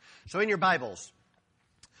So in your Bibles,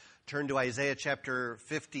 turn to Isaiah chapter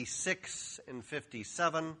 56 and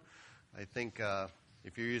 57. I think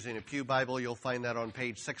if you're using a Pew Bible, you'll find that on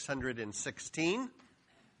page 616.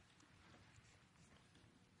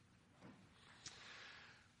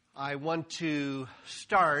 I want to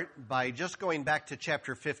start by just going back to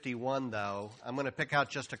chapter 51, though. I'm going to pick out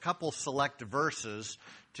just a couple select verses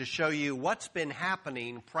to show you what's been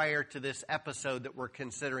happening prior to this episode that we're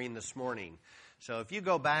considering this morning. So if you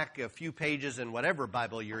go back a few pages in whatever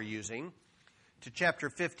Bible you're using to chapter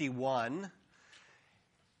 51,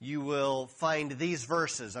 you will find these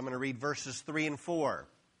verses. I'm going to read verses 3 and 4.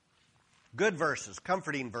 Good verses,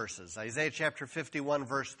 comforting verses. Isaiah chapter 51,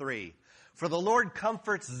 verse 3. For the Lord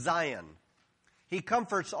comforts Zion. He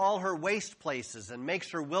comforts all her waste places and makes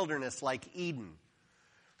her wilderness like Eden,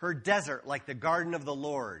 her desert like the garden of the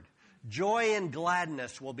Lord. Joy and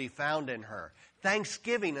gladness will be found in her,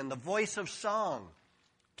 thanksgiving and the voice of song.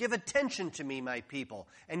 Give attention to me, my people,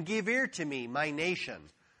 and give ear to me, my nation.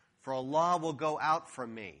 For a law will go out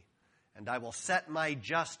from me, and I will set my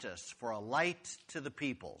justice for a light to the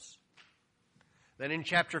peoples. Then in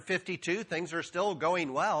chapter 52, things are still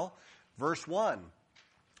going well. Verse 1,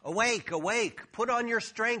 Awake, awake, put on your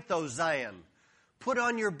strength, O Zion. Put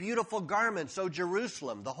on your beautiful garments, O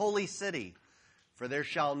Jerusalem, the holy city. For there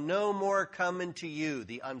shall no more come into you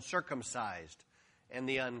the uncircumcised and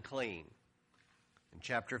the unclean. In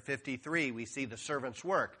chapter 53, we see the servant's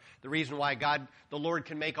work. The reason why the Lord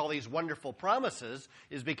can make all these wonderful promises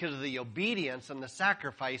is because of the obedience and the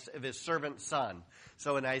sacrifice of his servant son.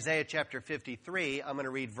 So in Isaiah chapter 53, I'm going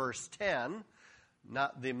to read verse 10,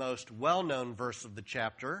 not the most well-known verse of the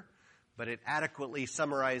chapter, but it adequately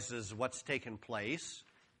summarizes what's taken place.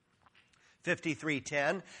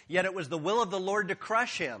 53:10, Yet it was the will of the Lord to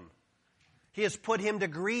crush him. He has put him to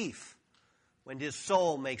grief. When his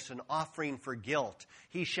soul makes an offering for guilt,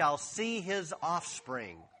 he shall see his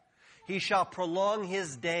offspring. He shall prolong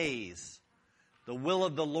his days. The will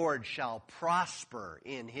of the Lord shall prosper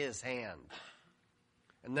in his hand.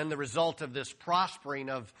 And then the result of this prospering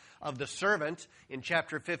of the servant in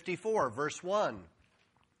chapter 54, verse 1.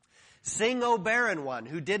 Sing, O barren one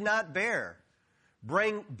who did not bear.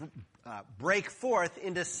 Break forth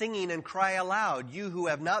into singing and cry aloud, you who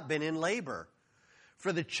have not been in labor.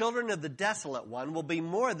 For the children of the desolate one will be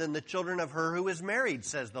more than the children of her who is married,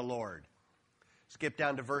 says the Lord. Skip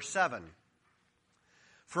down to verse 7.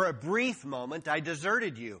 For a brief moment I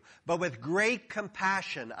deserted you, but with great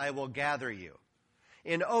compassion I will gather you.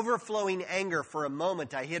 In overflowing anger for a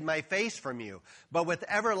moment I hid my face from you, but with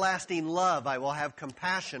everlasting love I will have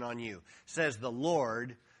compassion on you, says the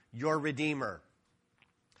Lord, your Redeemer.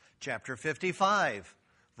 Chapter 55,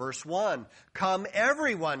 verse 1. Come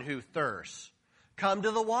everyone who thirsts. Come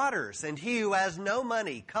to the waters, and he who has no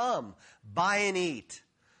money, come, buy and eat.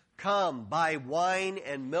 Come, buy wine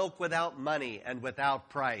and milk without money and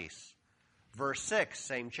without price. Verse 6,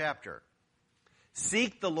 same chapter.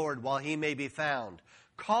 Seek the Lord while he may be found.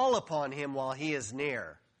 Call upon him while he is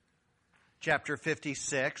near. Chapter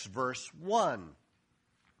 56, verse 1.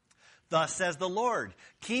 Thus says the Lord,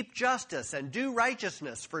 keep justice and do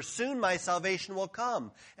righteousness, for soon my salvation will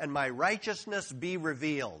come, and my righteousness be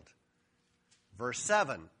revealed. Verse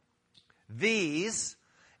 7, these,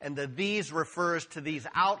 and the these refers to these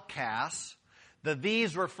outcasts. The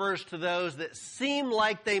these refers to those that seem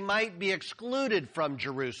like they might be excluded from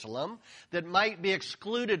Jerusalem, that might be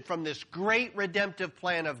excluded from this great redemptive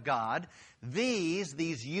plan of God.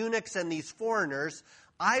 These eunuchs and these foreigners,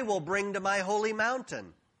 I will bring to my holy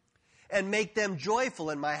mountain and make them joyful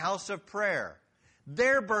in my house of prayer.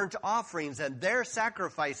 Their burnt offerings and their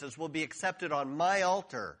sacrifices will be accepted on my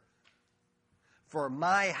altar. For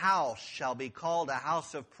my house shall be called a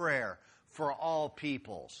house of prayer for all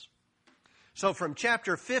peoples. So from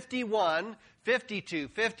chapter 51, 52,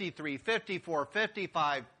 53, 54,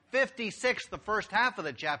 55, 56, the first half of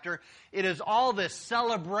the chapter, it is all this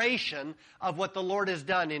celebration of what the Lord has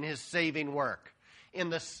done in his saving work. In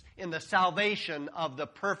the salvation of the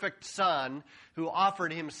perfect Son who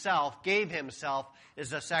offered himself, gave himself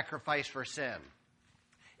as a sacrifice for sin.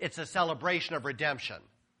 It's a celebration of redemption.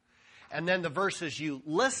 And then the verses you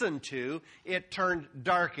listen to, it turned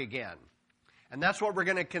dark again. And that's what we're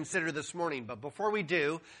going to consider this morning. But before we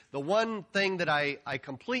do, the one thing that I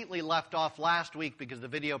completely left off last week because the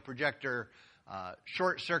video projector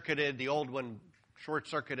short-circuited, the old one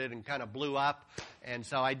short-circuited and kind of blew up. And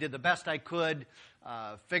so I did the best I could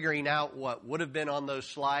figuring out what would have been on those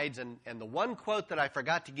slides. And the one quote that I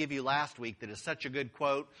forgot to give you last week that is such a good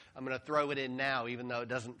quote, I'm going to throw it in now, even though it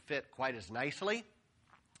doesn't fit quite as nicely.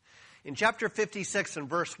 In chapter 56 and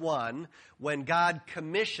verse 1, when God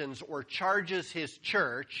commissions or charges his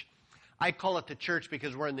church, I call it the church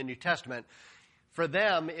because we're in the New Testament. For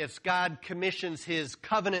them, it's God commissions his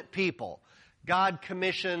covenant people. God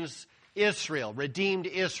commissions Israel, redeemed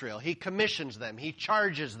Israel. He commissions them. He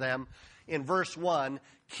charges them in verse 1,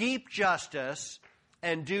 keep justice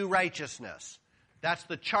and do righteousness. That's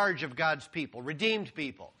the charge of God's people, redeemed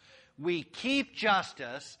people. We keep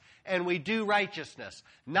justice and we do righteousness,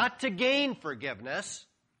 not to gain forgiveness.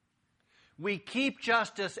 We keep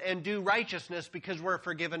justice and do righteousness because we're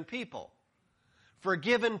forgiven people.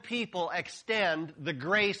 Forgiven people extend the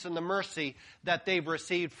grace and the mercy that they've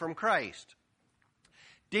received from Christ.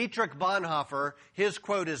 Dietrich Bonhoeffer, his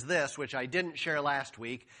quote is this, which I didn't share last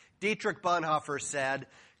week. Dietrich Bonhoeffer said,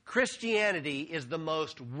 Christianity is the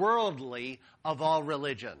most worldly of all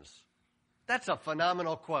religions. That's a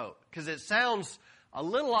phenomenal quote because it sounds a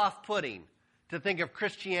little off-putting to think of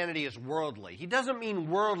Christianity as worldly. He doesn't mean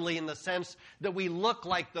worldly in the sense that we look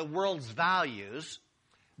like the world's values,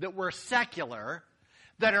 that we're secular,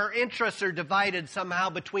 that our interests are divided somehow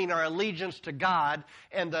between our allegiance to God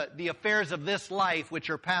and the affairs of this life which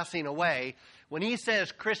are passing away. When he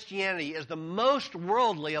says Christianity is the most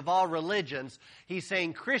worldly of all religions, he's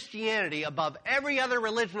saying Christianity, above every other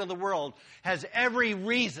religion of the world, has every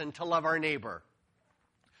reason to love our neighbor.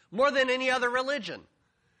 More than any other religion.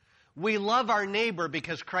 We love our neighbor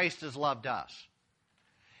because Christ has loved us.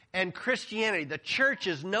 And Christianity, the church,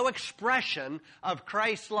 is no expression of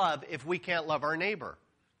Christ's love if we can't love our neighbor.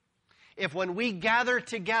 If when we gather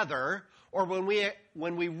together, or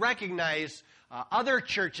when we recognize other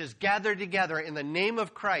churches gather together in the name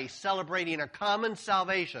of Christ, celebrating a common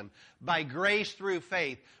salvation by grace through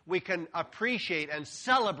faith, we can appreciate and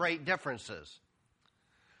celebrate differences.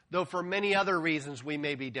 Though for many other reasons we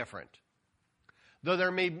may be different. Though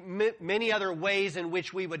there may be many other ways in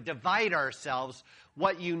which we would divide ourselves,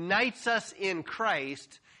 what unites us in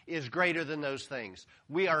Christ is greater than those things.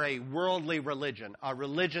 We are a worldly religion, a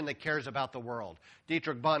religion that cares about the world.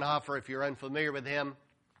 Dietrich Bonhoeffer, if you're unfamiliar with him,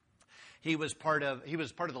 he was part of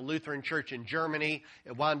the Lutheran Church in Germany.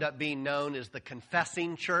 It wound up being known as the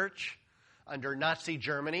Confessing Church under Nazi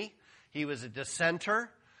Germany. He was a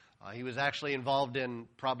dissenter. He was actually involved in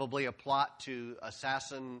probably a plot to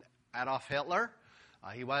assassinate Adolf Hitler.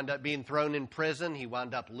 He wound up being thrown in prison. He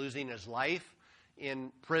wound up losing his life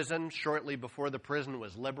in prison shortly before the prison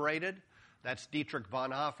was liberated. That's Dietrich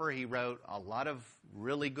Bonhoeffer. He wrote a lot of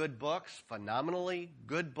really good books, phenomenally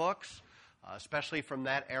good books, especially from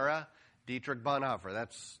that era. Dietrich Bonhoeffer,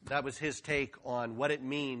 that was his take on what it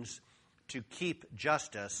means to keep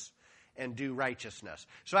justice and do righteousness.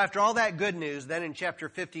 So after all that good news, then in chapter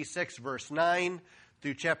 56, verse 9,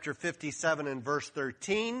 through chapter 57 and verse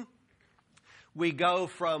 13, we go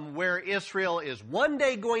from where Israel is one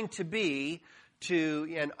day going to be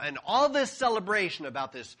to, and all this celebration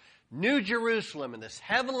about this New Jerusalem and this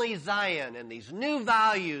heavenly Zion and these new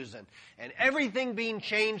values and everything being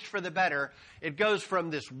changed for the better. It goes from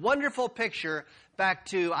this wonderful picture back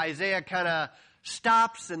to Isaiah kind of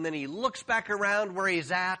stops and then he looks back around where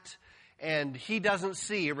he's at and he doesn't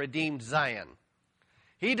see a redeemed Zion.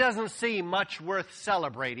 He doesn't see much worth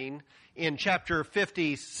celebrating in chapter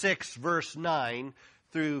 56 verse 9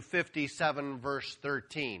 through 57 verse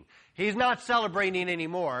 13. He's not celebrating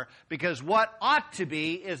anymore because what ought to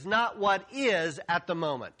be is not what is at the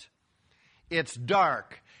moment. It's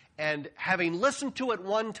dark. And having listened to it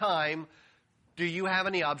one time, do you have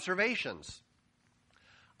any observations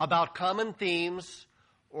about common themes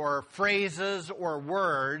or phrases or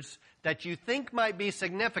words that you think might be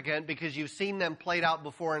significant because you've seen them played out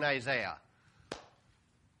before in Isaiah?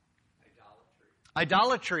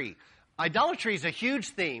 Idolatry. Idolatry is a huge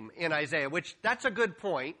theme in Isaiah, which that's a good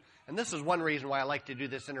point. And this is one reason why I like to do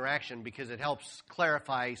this interaction, because it helps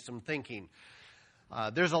clarify some thinking.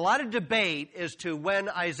 There's a lot of debate as to when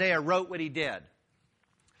Isaiah wrote what he did.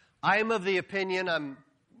 I am of the opinion,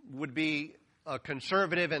 would be a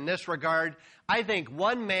conservative in this regard. I think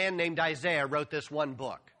one man named Isaiah wrote this one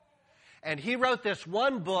book. And he wrote this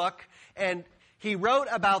one book, and he wrote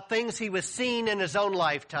about things he was seeing in his own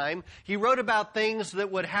lifetime. He wrote about things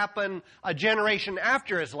that would happen a generation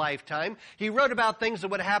after his lifetime. He wrote about things that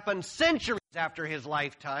would happen centuries after his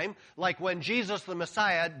lifetime, like when Jesus the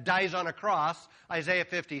Messiah dies on a cross, Isaiah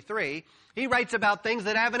 53. He writes about things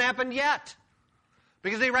that haven't happened yet,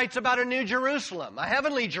 because he writes about a new Jerusalem, a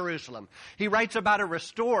heavenly Jerusalem. He writes about a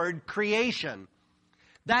restored creation.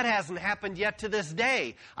 That hasn't happened yet to this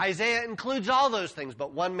day. Isaiah includes all those things,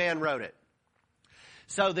 but one man wrote it.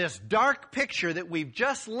 So this dark picture that we've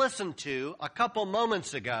just listened to a couple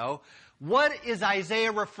moments ago, what is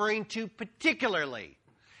Isaiah referring to particularly?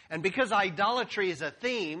 And because idolatry is a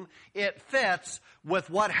theme, it fits with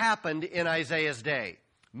what happened in Isaiah's day.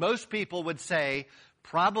 Most people would say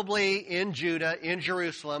probably in Judah, in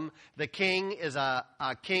Jerusalem, the king is a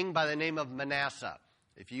king by the name of Manasseh.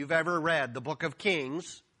 If you've ever read the book of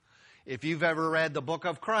Kings, if you've ever read the book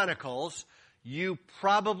of Chronicles, you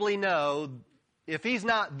probably know if he's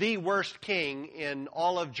not the worst king in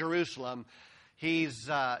all of Jerusalem, he's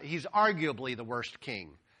arguably the worst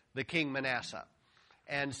king, the King Manasseh.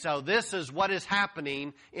 And so this is what is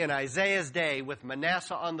happening in Isaiah's day with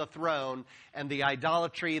Manasseh on the throne and the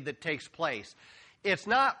idolatry that takes place. It's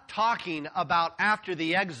not talking about after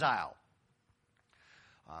the exile.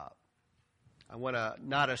 I want to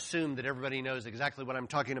not assume that everybody knows exactly what I'm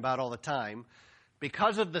talking about all the time.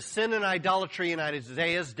 Because of the sin and idolatry in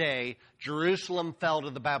Isaiah's day, Jerusalem fell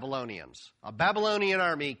to the Babylonians. A Babylonian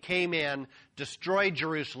army came in, destroyed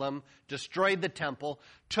Jerusalem, destroyed the temple,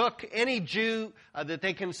 took any Jew that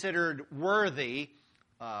they considered worthy,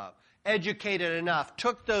 educated enough,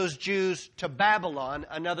 took those Jews to Babylon,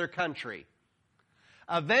 another country.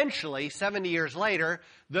 Eventually, 70 years later,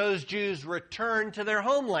 those Jews returned to their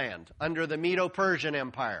homeland under the Medo-Persian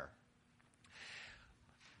Empire.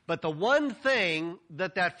 But the one thing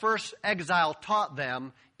that first exile taught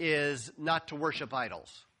them is not to worship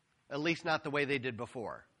idols, at least not the way they did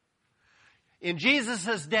before. In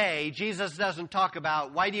Jesus' day, Jesus doesn't talk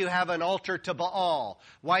about, why do you have an altar to Baal?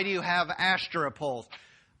 Why do you have Ashtoreth poles?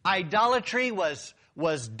 Idolatry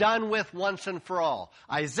was done with once and for all.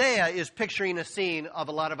 Isaiah is picturing a scene of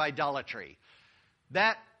a lot of idolatry.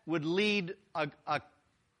 That would lead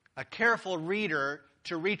a careful reader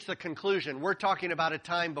to reach the conclusion, we're talking about a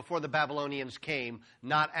time before the Babylonians came,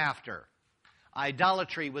 not after.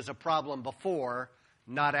 Idolatry was a problem before,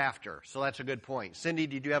 not after. So that's a good point. Cindy,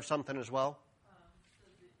 did you have something as well?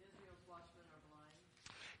 Israel's watchmen are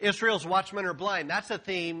blind. Israel's watchmen are blind. That's a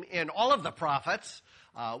theme in all of the prophets.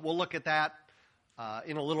 We'll look at that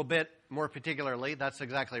in a little bit more particularly. That's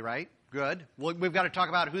exactly right. Good. We've got to talk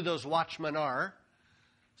about who those watchmen are.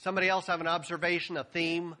 Somebody else have an observation, a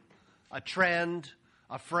theme, a trend,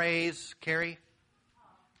 a phrase? Carrie?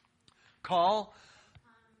 Call.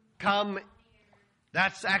 Come.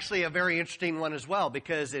 That's actually a very interesting one as well,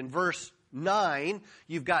 because in verse 9,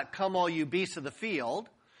 you've got, come all you beasts of the field.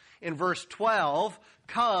 In verse 12,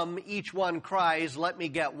 come, each one cries, let me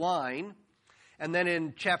get wine. And then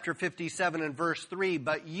in chapter 57 and verse 3,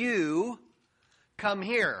 but you come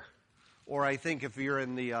here. Or I think if you're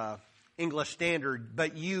in the English Standard,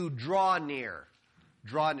 but you draw near.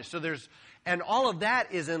 Draw near. So there's, and all of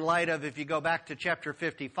that is in light of, if you go back to chapter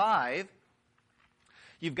 55,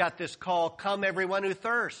 you've got this call, come everyone who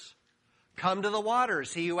thirsts. Come to the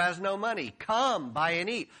waters, he who has no money. Come, buy and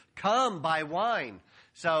eat. Come, buy wine.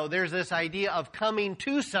 So there's this idea of coming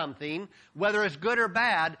to something, whether it's good or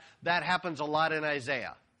bad. That happens a lot in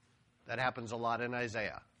Isaiah. That happens a lot in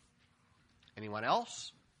Isaiah. Anyone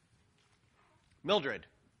else? Mildred.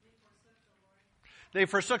 They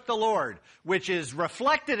forsook the Lord, which is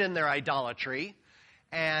reflected in their idolatry,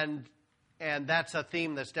 and that's a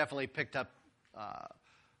theme that's definitely picked up.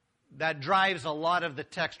 That drives a lot of the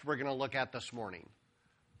text we're going to look at this morning.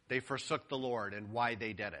 They forsook the Lord and why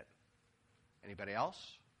they did it. Anybody else?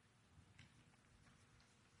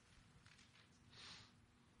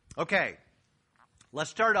 Okay,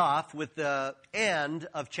 let's start off with the end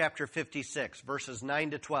of chapter 56, verses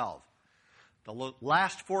 9 to 12. The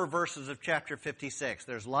last 4 verses of chapter 56.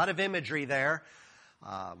 There's a lot of imagery there.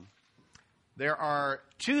 There are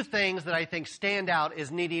 2 things that I think stand out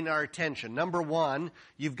as needing our attention. Number 1,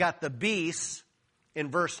 you've got the beasts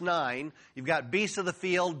in verse 9. You've got beasts of the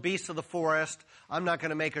field, beasts of the forest. I'm not going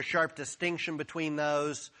to make a sharp distinction between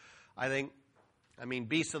those. I mean,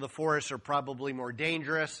 beasts of the forest are probably more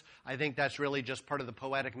dangerous. I think that's really just part of the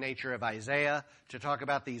poetic nature of Isaiah to talk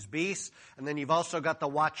about these beasts. And then you've also got the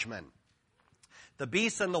watchmen. The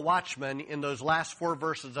beasts and the watchmen in those last 4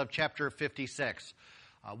 verses of chapter 56.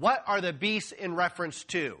 What are the beasts in reference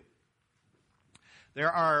to?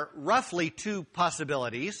 There are roughly 2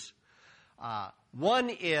 possibilities.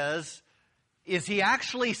 One is he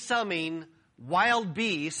actually summoning wild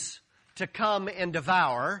beasts to come and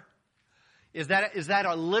devour? Is that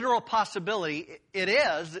a literal possibility? It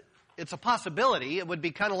is. It's a possibility. It would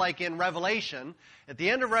be kind of like in Revelation. At the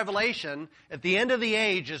end of Revelation, at the end of the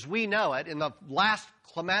age as we know it, in the last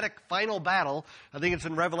climatic final battle, I think it's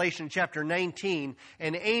in Revelation chapter 19,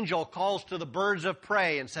 an angel calls to the birds of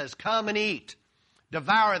prey and says, come and eat.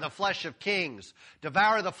 Devour the flesh of kings.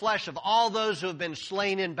 Devour the flesh of all those who have been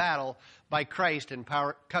slain in battle by Christ in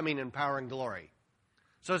power, coming in power and glory.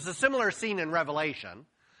 So it's a similar scene in Revelation.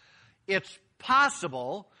 It's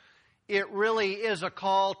possible it really is a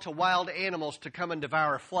call to wild animals to come and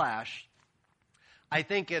devour flesh. I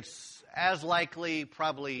think it's as likely,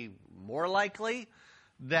 probably more likely,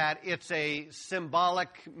 that it's a symbolic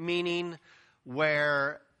meaning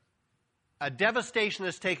where a devastation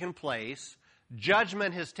has taken place,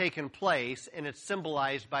 judgment has taken place, and it's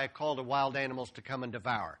symbolized by a call to wild animals to come and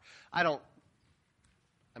devour. I'm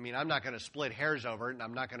not going to split hairs over it, and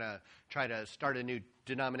I'm not going to try to start a new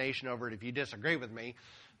denomination over it if you disagree with me.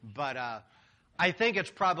 But I think it's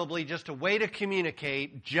probably just a way to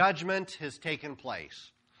communicate judgment has taken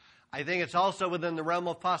place. I think it's also within the realm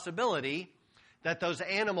of possibility that those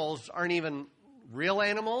animals aren't even real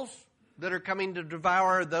animals that are coming to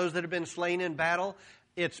devour those that have been slain in battle.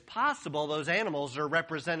 It's possible those animals are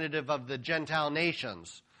representative of the Gentile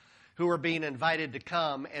nations who are being invited to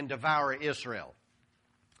come and devour Israel.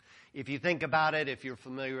 If you think about it, if you're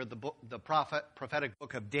familiar with the prophetic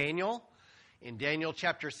book of Daniel, in Daniel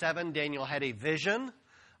chapter 7, Daniel had a vision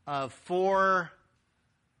of 4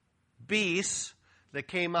 beasts that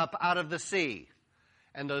came up out of the sea.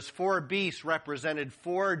 And those 4 beasts represented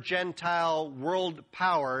 4 Gentile world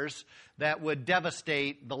powers that would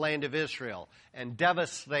devastate the land of Israel and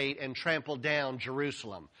devastate and trample down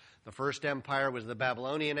Jerusalem. The first empire was the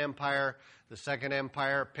Babylonian Empire. The second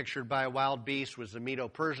empire, pictured by a wild beast, was the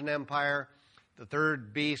Medo-Persian Empire. The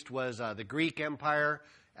third beast was the Greek Empire,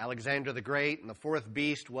 Alexander the Great. And the fourth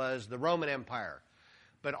beast was the Roman Empire.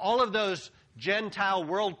 But all of those Gentile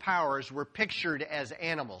world powers were pictured as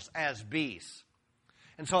animals, as beasts.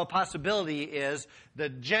 And so a possibility is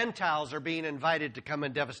that Gentiles are being invited to come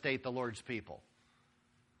and devastate the Lord's people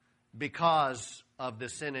because of the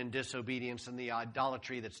sin and disobedience and the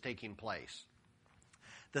idolatry that's taking place.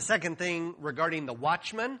 The second thing regarding the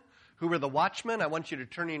watchmen, who were the watchmen, I want you to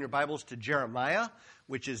turn in your Bibles to Jeremiah,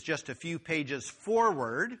 which is just a few pages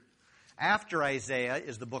forward. After Isaiah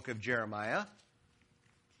is the book of Jeremiah.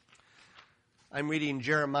 I'm reading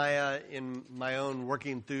Jeremiah in my own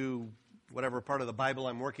working through whatever part of the Bible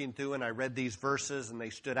I'm working through, and I read these verses and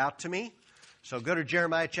they stood out to me. So go to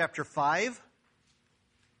Jeremiah chapter 5.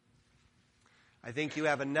 I think you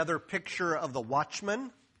have another picture of the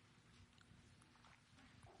watchman.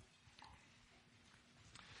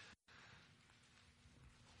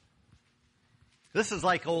 This is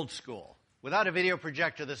like old school. Without a video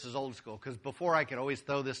projector, this is old school, because before I could always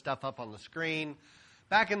throw this stuff up on the screen.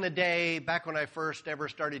 Back in the day, back when I first ever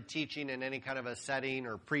started teaching in any kind of a setting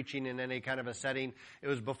or preaching in any kind of a setting, it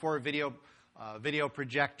was before video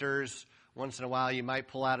projectors. Once in a while, you might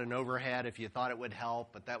pull out an overhead if you thought it would help,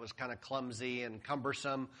 but that was kind of clumsy and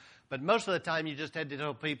cumbersome. But most of the time, you just had to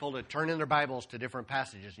tell people to turn in their Bibles to different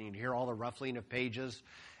passages, and you'd hear all the ruffling of pages.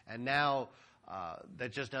 And now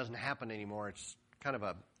that just doesn't happen anymore. It's kind of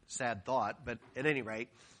a sad thought, but at any rate,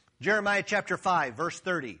 Jeremiah chapter 5, verse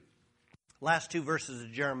 30. Last 2 verses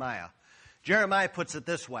of Jeremiah. Jeremiah puts it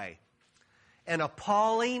this way: an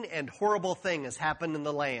appalling and horrible thing has happened in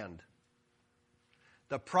the land.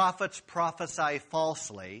 The prophets prophesy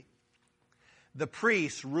falsely. The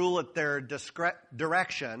priests rule at their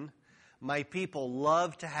direction. My people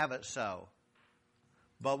love to have it so.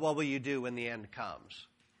 But what will you do when the end comes?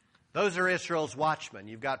 Those are Israel's watchmen.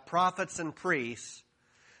 You've got prophets and priests.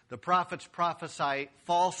 The prophets prophesy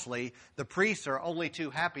falsely. The priests are only too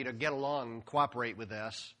happy to get along and cooperate with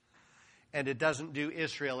this. And it doesn't do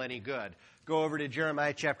Israel any good. Go over to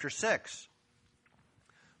Jeremiah chapter 6,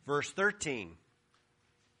 verse 13.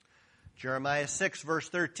 Jeremiah 6, verse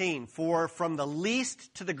 13. For from the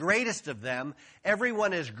least to the greatest of them,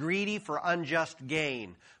 everyone is greedy for unjust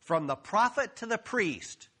gain. From the prophet to the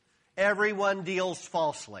priest, everyone deals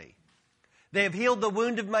falsely. They have healed the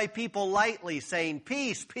wound of my people lightly, saying,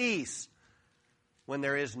 peace, peace, when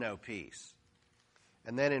there is no peace.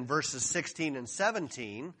 And then in verses 16 and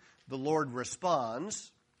 17, the Lord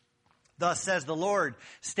responds, thus says the Lord,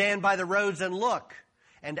 stand by the roads and look,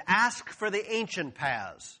 and ask for the ancient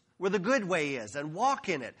paths, where the good way is, and walk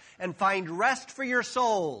in it, and find rest for your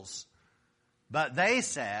souls. But they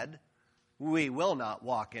said, we will not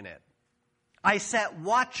walk in it. I set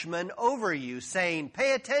watchmen over you, saying,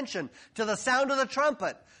 pay attention to the sound of the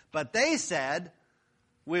trumpet. But they said,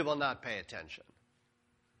 we will not pay attention.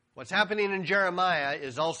 What's happening in Jeremiah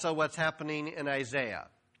is also what's happening in Isaiah.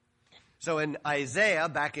 So in Isaiah,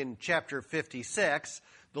 back in chapter 56,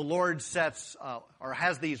 the Lord sets or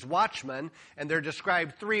has these watchmen, and they're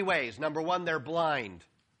described 3 ways. Number 1, they're blind.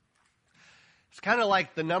 It's kind of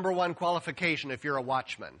like the number 1 qualification if you're a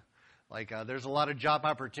watchman. Like there's a lot of job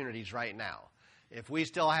opportunities right now. If we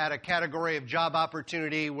still had a category of job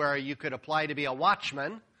opportunity where you could apply to be a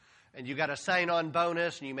watchman and you got a sign-on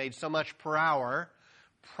bonus and you made so much per hour,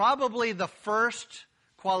 probably the first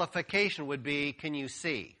qualification would be, can you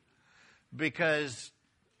see? Because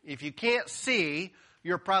If you can't see,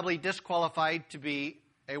 you're probably disqualified to be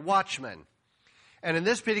a watchman. And in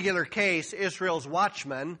this particular case, Israel's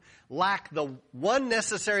watchmen lack the one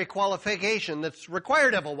necessary qualification that's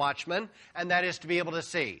required of a watchman, and that is to be able to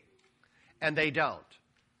see. And they don't.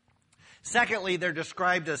 Secondly, they're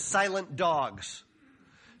described as silent dogs.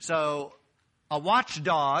 So, a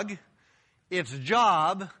watchdog, its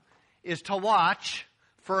job is to watch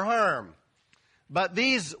for harm. But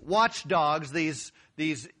these watchdogs, these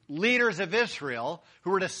leaders of Israel,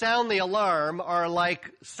 who were to sound the alarm, are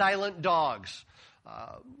like silent dogs.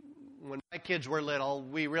 When my kids were little,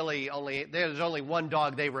 there's only one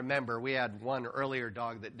dog they remember. We had one earlier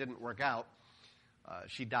dog that didn't work out.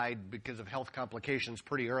 She died because of health complications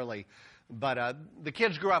pretty early. But the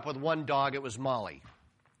kids grew up with one dog. It was Molly.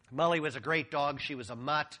 Molly was a great dog. She was a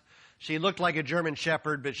mutt. She looked like a German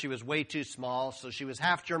Shepherd, but she was way too small. So she was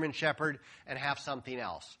half German Shepherd and half something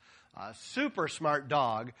else. Super smart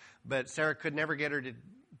dog, but Sarah could never get her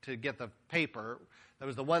to get the paper. That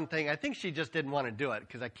was the one thing. I think she just didn't want to do it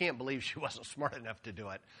because I can't believe she wasn't smart enough to do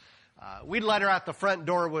it. We'd let her out the front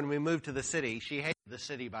door when we moved to the city. She hated the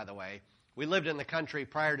city, by the way. We lived in the country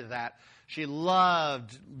prior to that. She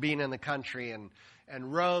loved being in the country and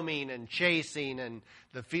roaming and chasing, and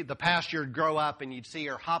the pasture would grow up and you'd see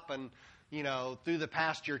her hopping, through the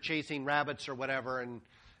pasture chasing rabbits or whatever, and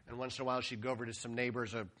once in a while she'd go over to some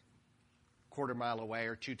neighbors a quarter mile away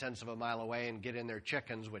or 0.2 of a mile away and get in their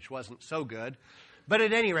chickens, which wasn't so good. But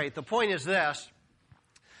at any rate, the point is this.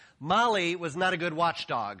 Molly was not a good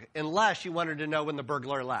watchdog unless you wanted to know when the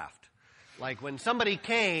burglar left. Like when somebody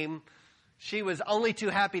came, she was only too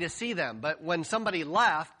happy to see them. But when somebody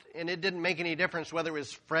left, and it didn't make any difference whether it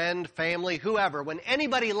was friend, family, whoever, when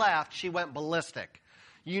anybody left, she went ballistic.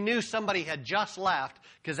 You knew somebody had just left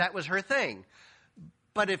because that was her thing.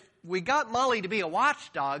 But if we got Molly to be a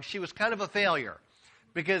watchdog, she was kind of a failure.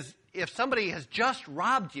 Because if somebody has just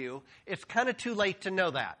robbed you, it's kind of too late to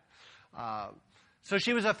know that. So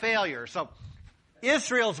she was a failure. So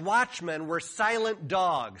Israel's watchmen were silent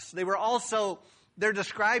dogs. They're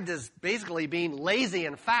described as basically being lazy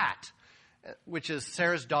and fat, which is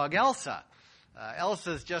Sarah's dog Elsa.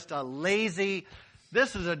 Elsa's just a lazy,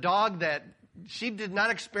 this is a dog that she did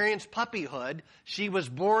not experience puppyhood. She was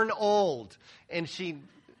born old. And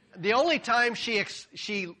the only time she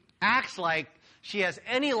acts like she has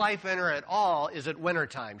any life in her at all is at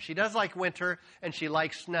wintertime. She does like winter and she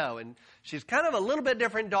likes snow. And she's kind of a little bit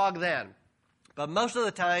different dog then. But most of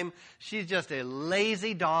the time, she's just a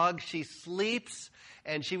lazy dog. She sleeps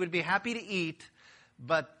and she would be happy to eat.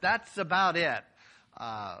 But that's about it.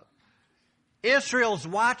 Israel's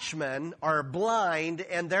watchmen are blind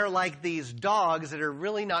and they're like these dogs that are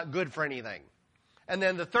really not good for anything. And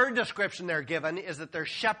then the third description they're given is that they're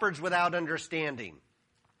shepherds without understanding.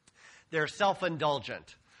 They're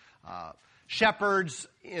self-indulgent. Shepherds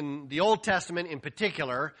in the Old Testament in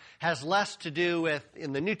particular has less to do with,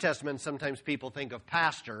 in the New Testament, sometimes people think of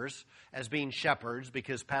pastors as being shepherds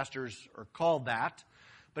because pastors are called that.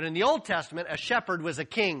 But in the Old Testament, a shepherd was a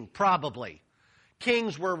king, probably.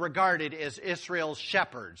 Kings were regarded as Israel's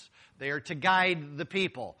shepherds. They are to guide the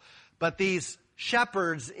people. But these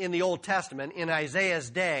shepherds in the Old Testament, in Isaiah's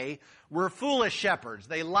day, were foolish shepherds.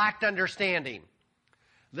 They lacked understanding.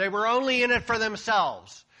 They were only in it for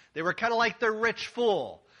themselves. They were kind of like the rich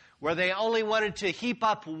fool, where they only wanted to heap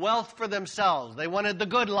up wealth for themselves. They wanted the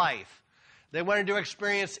good life. They wanted to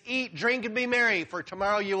experience, eat, drink, and be merry, for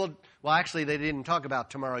tomorrow you will... Well, actually, they didn't talk about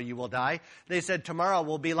tomorrow you will die. They said tomorrow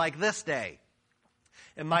will be like this day.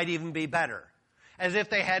 It might even be better. As if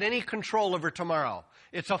they had any control over tomorrow.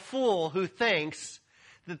 It's a fool who thinks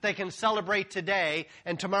that they can celebrate today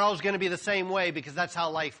and tomorrow's going to be the same way because that's how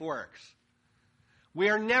life works. We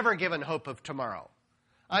are never given hope of tomorrow.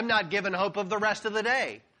 I'm not given hope of the rest of the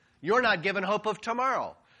day. You're not given hope of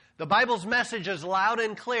tomorrow. The Bible's message is loud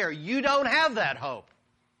and clear. You don't have that hope.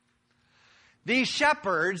 These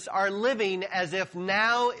shepherds are living as if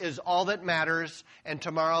now is all that matters and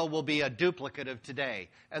tomorrow will be a duplicate of today.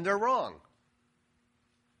 And they're wrong.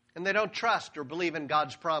 And they don't trust or believe in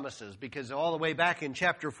God's promises because all the way back in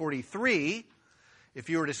chapter 43, if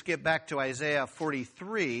you were to skip back to Isaiah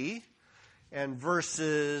 43 and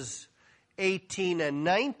verses 18 and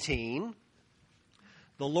 19,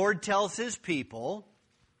 the Lord tells his people,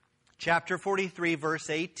 chapter 43, verse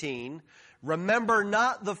 18, remember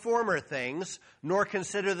not the former things, nor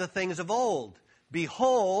consider the things of old.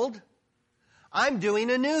 Behold, I'm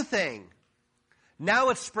doing a new thing. Now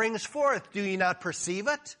it springs forth. Do you not perceive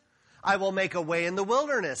it? I will make a way in the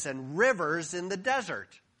wilderness and rivers in the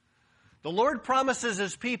desert. The Lord promises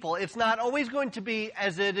His people it's not always going to be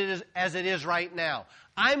as it is right now.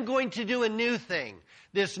 I'm going to do a new thing.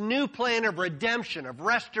 This new plan of redemption, of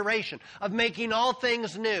restoration, of making all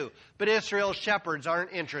things new. But Israel's shepherds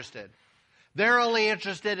aren't interested. They're only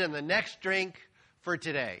interested in the next drink for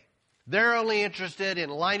today. They're only interested in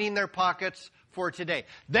lining their pockets for today.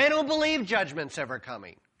 They don't believe judgment's ever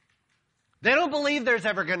coming. They don't believe there's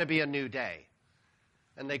ever going to be a new day.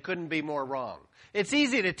 And they couldn't be more wrong. It's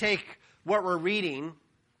easy to take what we're reading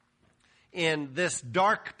in this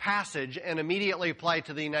dark passage and immediately apply it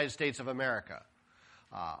to the United States of America.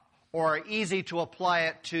 Or easy to apply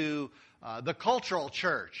it to the cultural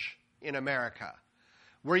church in America,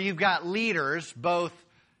 where you've got leaders both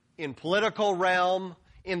in political realm,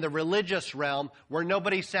 in the religious realm, where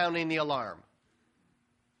nobody's sounding the alarm.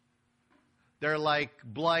 They're like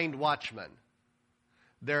blind watchmen.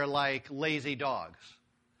 They're like lazy dogs.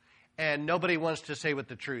 And nobody wants to say what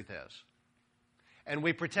the truth is. And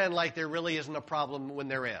we pretend like there really isn't a problem when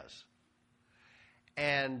there is.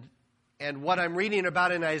 And what I'm reading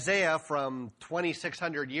about in Isaiah from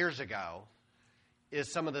 2,600 years ago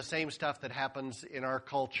is some of the same stuff that happens in our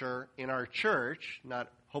culture, in our church,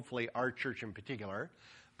 not hopefully our church in particular,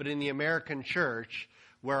 but in the American church,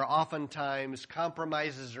 where oftentimes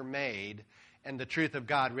compromises are made and the truth of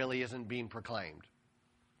God really isn't being proclaimed.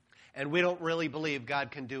 And we don't really believe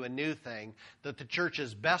God can do a new thing, that the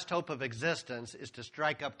church's best hope of existence is to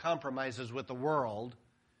strike up compromises with the world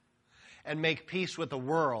and make peace with the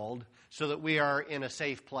world so that we are in a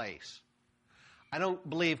safe place. I don't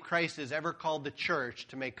believe Christ has ever called the church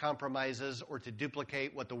to make compromises or to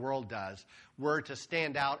duplicate what the world does. We're to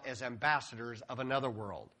stand out as ambassadors of another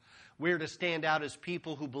world. We're to stand out as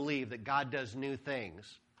people who believe that God does new things.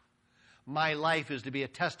 My life is to be a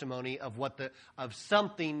testimony of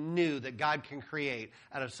something new that God can create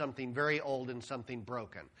out of something very old and something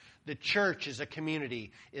broken. The church as a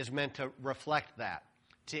community is meant to reflect that,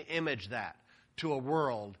 to image that to a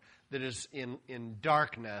world that is in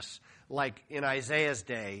darkness, like in Isaiah's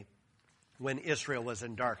day when Israel was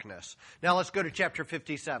in darkness. Now let's go to chapter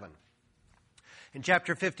 57. In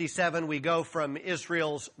chapter 57, we go from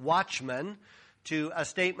Israel's watchmen to a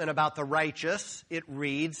statement about the righteous. It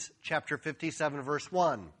reads, chapter 57, verse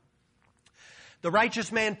 1. The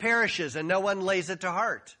righteous man perishes, and no one lays it to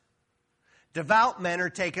heart. Devout men are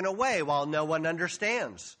taken away, while no one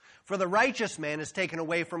understands. For the righteous man is taken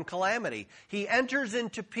away from calamity. He enters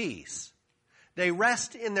into peace. They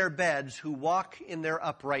rest in their beds who walk in their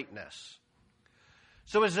uprightness.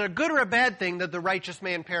 So is it a good or a bad thing that the righteous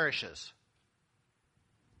man perishes?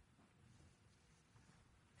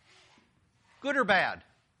 Good or bad?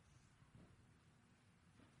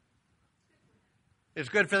 It's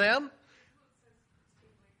good for them?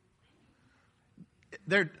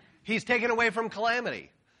 He's taken away from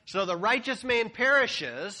calamity. So the righteous man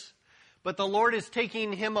perishes, but the Lord is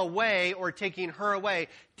taking him away or taking her away,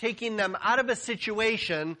 taking them out of a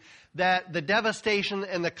situation that the devastation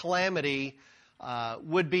and the calamity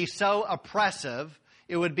would be so oppressive.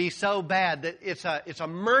 It would be so bad that it's a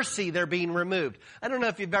mercy they're being removed. I don't know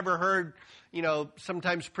if you've ever heard,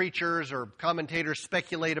 sometimes preachers or commentators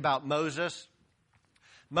speculate about Moses.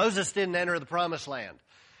 Moses didn't enter the promised land.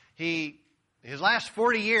 His last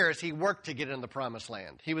 40 years, he worked to get in the promised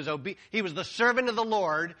land. He was the servant of the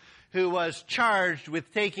Lord who was charged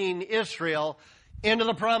with taking Israel into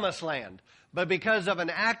the promised land. But because of an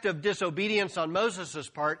act of disobedience on Moses'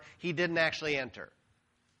 part, he didn't actually enter.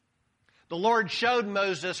 The Lord showed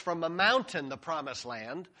Moses from a mountain the promised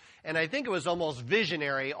land, and I think it was almost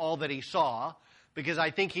visionary all that he saw, because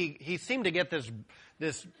I think he seemed to get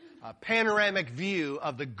this panoramic view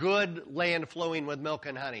of the good land flowing with milk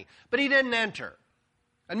and honey. But he didn't enter.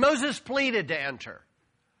 And Moses pleaded to enter.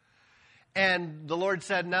 And the Lord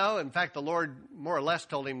said no. In fact, the Lord more or less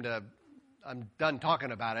told him I'm done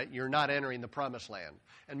talking about it. You're not entering the promised land.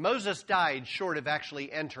 And Moses died short of actually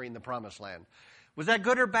entering the promised land. Was that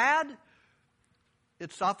good or bad?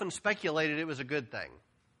 It's often speculated it was a good thing.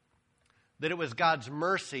 That it was God's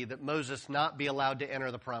mercy that Moses not be allowed to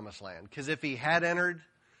enter the promised land. Because if he had entered,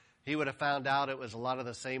 he would have found out it was a lot of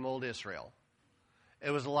the same old Israel.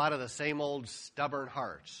 It was a lot of the same old stubborn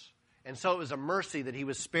hearts. And so it was a mercy that he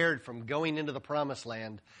was spared from going into the promised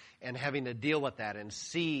land and having to deal with that and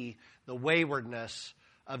see the waywardness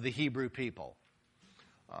of the Hebrew people.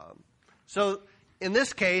 So in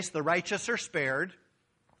this case, the righteous are spared.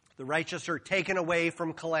 The righteous are taken away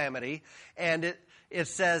from calamity. And it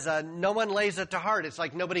says no one lays it to heart. It's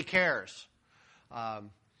like nobody cares.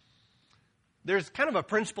 There's kind of a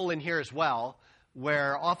principle in here as well,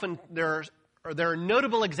 where often there are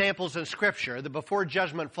notable examples in Scripture that before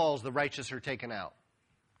judgment falls, the righteous are taken out.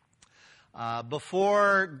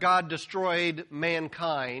 Before God destroyed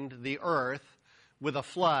mankind, the earth, with a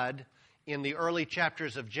flood in the early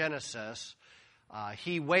chapters of Genesis,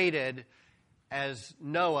 he waited as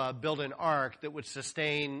Noah built an ark that would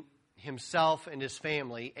sustain himself and his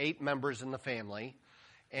family, 8 members in the family,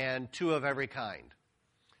 and 2 of every kind.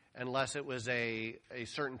 Unless it was a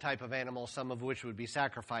certain type of animal, some of which would be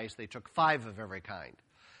sacrificed, they took 5 of every kind.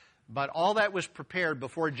 But all that was prepared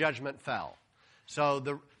before judgment fell. So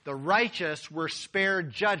the righteous were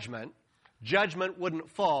spared judgment. Judgment wouldn't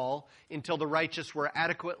fall until the righteous were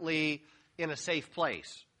adequately in a safe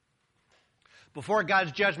place. Before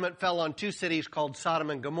God's judgment fell on 2 cities called Sodom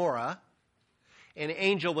and Gomorrah, an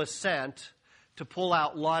angel was sent to pull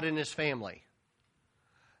out Lot and his family.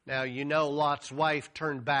 Now, you know Lot's wife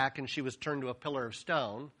turned back and she was turned to a pillar of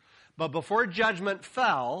stone. But before judgment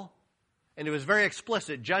fell, and it was very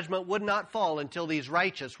explicit, judgment would not fall until these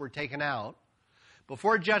righteous were taken out.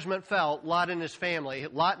 Before judgment fell, Lot and his family,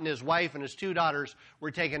 Lot and his wife and his 2 daughters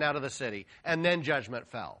were taken out of the city. And then judgment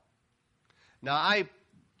fell. Now, I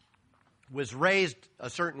was raised a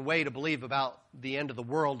certain way to believe about the end of the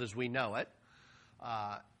world as we know it.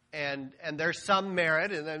 And there's some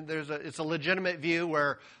merit, and then it's a legitimate view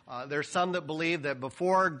where there's some that believe that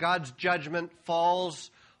before God's judgment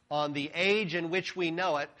falls on the age in which we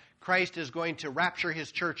know it, Christ is going to rapture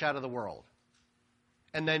his church out of the world.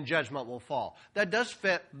 And then judgment will fall. That does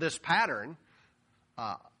fit this pattern.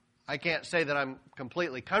 I can't say that I'm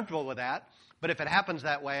completely comfortable with that, but if it happens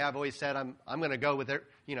that way, I've always said I'm going to go with it.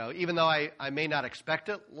 You know, even though I may not expect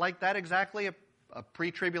it like that exactly, a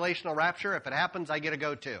pre-tribulational rapture, if it happens, I get to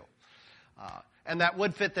go too. And that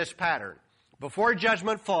would fit this pattern. Before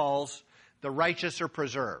judgment falls, the righteous are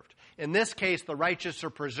preserved. In this case, the righteous are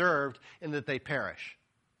preserved in that they perish.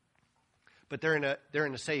 But they're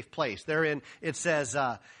in a safe place. It says,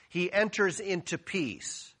 he enters into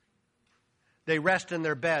peace. They rest in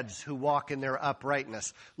their beds who walk in their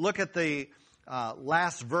uprightness. Look at the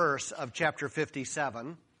last verse of chapter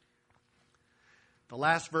 57. The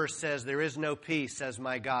last verse says, there is no peace, says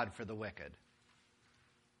my God, for the wicked.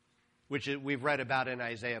 Which we've read about in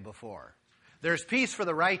Isaiah before. There's peace for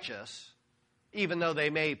the righteous, even though they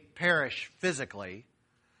may perish physically,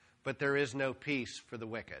 but there is no peace for the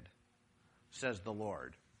wicked, says the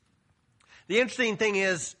Lord. The interesting thing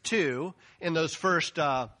is, too, in those first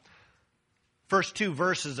 2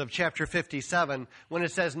 verses of chapter 57, when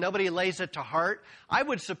it says nobody lays it to heart, I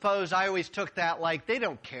would suppose I always took that like they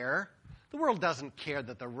don't care. The world doesn't care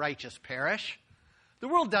that the righteous perish. The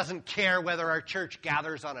world doesn't care whether our church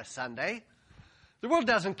gathers on a Sunday. The world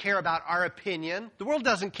doesn't care about our opinion. The world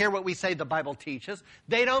doesn't care what we say the Bible teaches.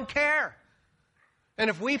 They don't care. And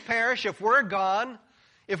if we perish, if we're gone,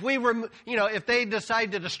 if they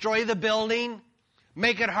decide to destroy the building,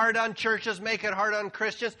 make it hard on churches, make it hard on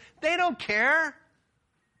Christians, they don't care.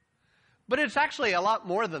 But it's actually a lot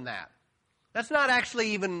more than that. That's not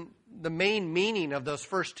actually even the main meaning of those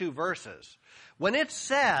first 2 verses. When it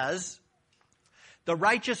says, the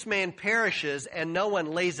righteous man perishes and no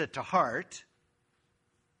one lays it to heart,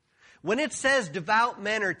 when it says devout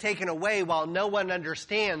men are taken away while no one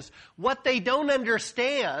understands, what they don't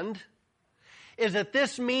understand is that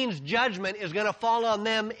this means judgment is going to fall on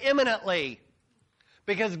them imminently.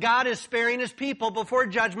 Because God is sparing his people before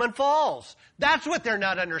judgment falls. That's what they're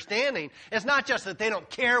not understanding. It's not just that they don't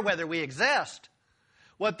care whether we exist.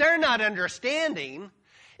 What they're not understanding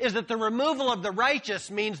is that the removal of the righteous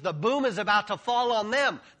means the boom is about to fall on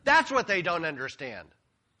them. That's what they don't understand.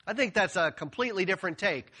 I think that's a completely different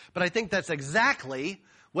take. But I think that's exactly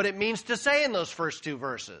what it means to say in those first 2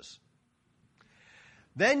 verses.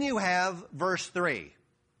 Then you have verse 3.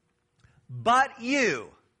 But you.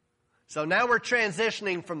 So now we're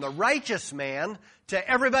transitioning from the righteous man to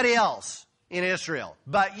everybody else in Israel.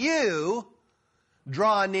 But you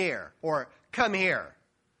draw near, or come here.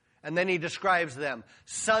 And then he describes them,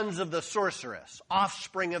 sons of the sorceress,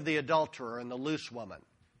 offspring of the adulterer and the loose woman.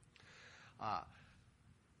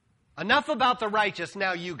 Enough about the righteous,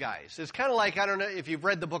 now you guys. It's kind of like, I don't know if you've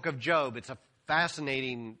read the book of Job. It's a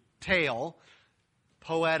fascinating tale,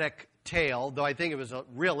 poetic tale, though I think it was a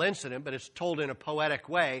real incident, but it's told in a poetic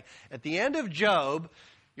way. At the end of Job,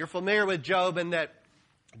 you're familiar with Job in that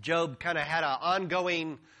Job kind of had an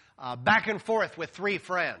ongoing back and forth with 3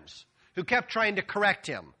 friends who kept trying to correct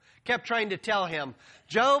him, kept trying to tell him,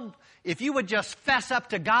 Job, if you would just fess up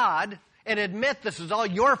to God and admit this is all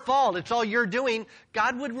your fault, it's all you're doing,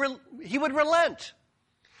 God would relent.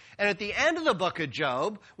 And at the end of the book of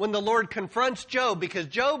Job, when the Lord confronts Job, because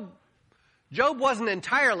Job wasn't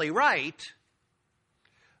entirely right,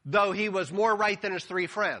 though he was more right than his 3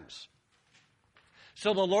 friends.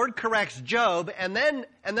 So the Lord corrects Job, and then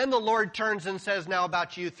the Lord turns and says, now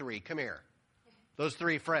about you three, come here. Those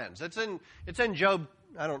three friends. It's in Job.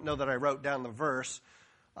 I don't know that I wrote down the verse.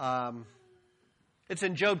 It's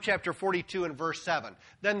in Job chapter 42 and verse 7.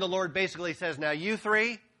 Then the Lord basically says, now you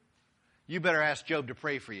three, you better ask Job to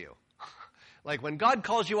pray for you. Like when God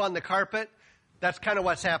calls you on the carpet, that's kind of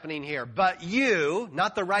what's happening here. But you,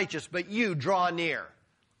 not the righteous, but you draw near.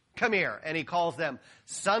 Come here. And he calls them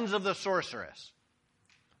sons of the sorceress,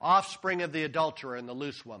 offspring of the adulterer and the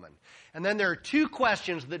loose woman. And then there are two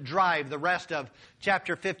questions that drive the rest of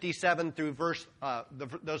chapter 57 through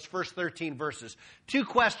those first 13 verses. Two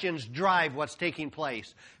questions drive what's taking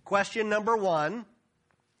place. Question number 1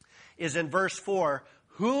 is in verse 4,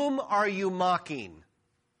 whom are you mocking?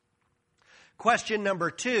 Question number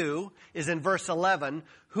 2 is in verse 11,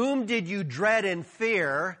 whom did you dread and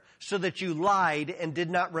fear so that you lied and did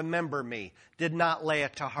not remember me, did not lay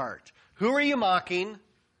it to heart? Who are you mocking?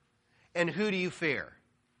 And who do you fear?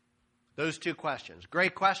 Those two questions.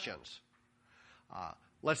 Great questions.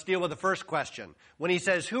 Let's deal with the first question. When he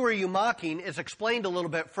says, who are you mocking, it's explained a little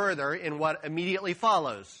bit further in what immediately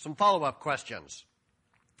follows. Some follow-up questions.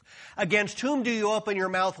 Against whom do you open your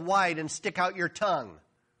mouth wide and stick out your tongue?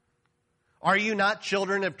 Are you not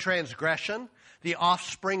children of transgression, the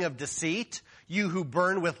offspring of deceit? You who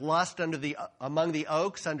burn with lust among the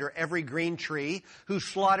oaks, under every green tree, who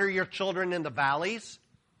slaughter your children in the valleys,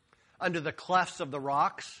 under the clefts of the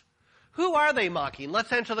rocks. Who are they mocking?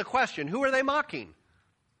 Let's answer the question. Who are they mocking?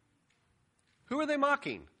 Who are they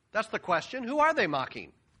mocking? That's the question. Who are they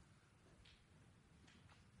mocking?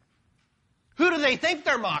 Who do they think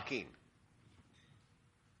they're mocking?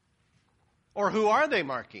 Or who are they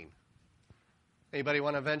mocking? Anybody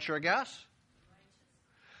want to venture a guess?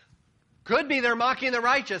 Could be they're mocking the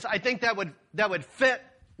righteous. I think that would fit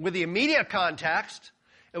with the immediate context.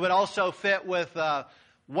 It would also fit with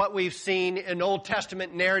what we've seen in Old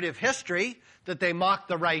Testament narrative history, that they mock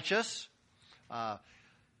the righteous. But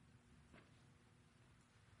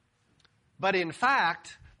in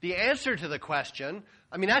fact, the answer to the question,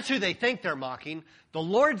 that's who they think they're mocking. The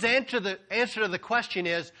Lord's answer to the question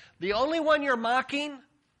is, the only one you're mocking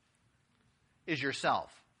is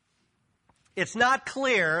yourself. It's not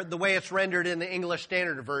clear the way it's rendered in the English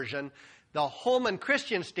Standard Version. The Holman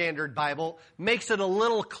Christian Standard Bible makes it a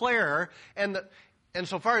little clearer, and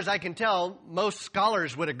so far as I can tell, most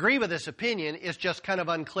scholars would agree with this opinion. It's just kind of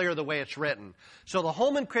unclear the way it's written. So the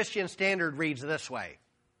Holman Christian Standard reads this way.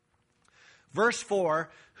 Verse 4,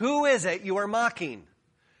 who is it you are mocking?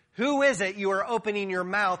 Who is it you are opening your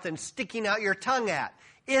mouth and sticking out your tongue at?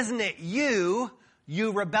 Isn't it you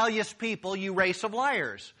rebellious people, you race of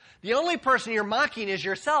liars? The only person you're mocking is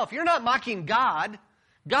yourself. You're not mocking God.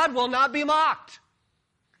 God will not be mocked.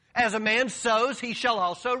 As a man sows, he shall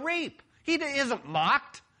also reap. He isn't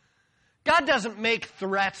mocked. God doesn't make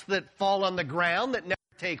threats that fall on the ground that never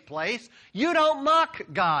take place. You don't mock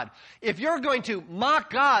God. If you're going to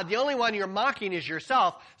mock God, the only one you're mocking is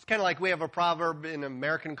yourself. It's kind of like we have a proverb in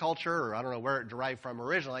American culture, or I don't know where it derived from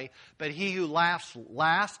originally, but he who laughs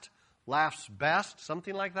last laughs best,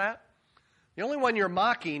 something like that. The only one you're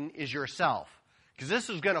mocking is yourself, because this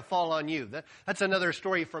is going to fall on you. That's another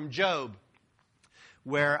story from Job,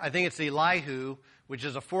 where I think it's Elihu, which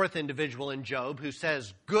is a fourth individual in Job, who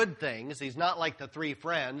says good things. He's not like the three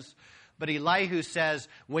friends, but Elihu says,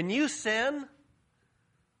 when you sin,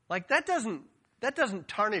 like that doesn't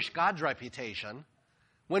tarnish God's reputation.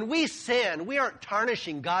 When we sin, we aren't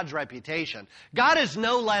tarnishing God's reputation. God is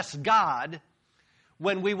no less God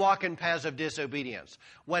when we walk in paths of disobedience.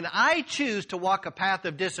 When I choose to walk a path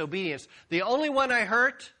of disobedience, the only one I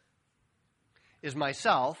hurt is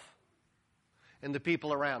myself and the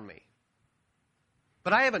people around me.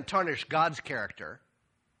 But I haven't tarnished God's character.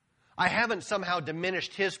 I haven't somehow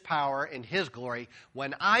diminished His power and His glory.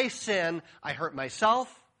 When I sin, I hurt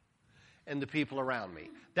myself and the people around me.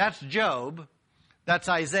 That's Job. That's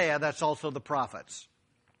Isaiah. That's also the prophets.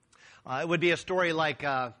 It would be a story like,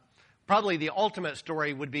 probably the ultimate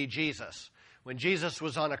story would be Jesus. When Jesus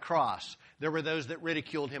was on a cross, there were those that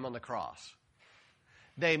ridiculed Him on the cross.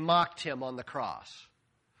 They mocked Him on the cross.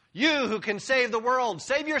 You who can save the world,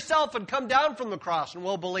 save yourself and come down from the cross and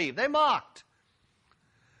we'll believe. They mocked.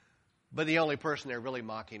 But the only person they're really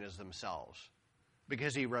mocking is themselves,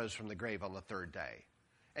 because He rose from the grave on the third day.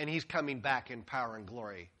 And He's coming back in power and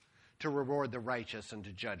glory to reward the righteous and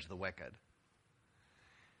to judge the wicked.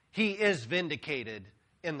 He is vindicated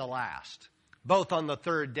in the last, both on the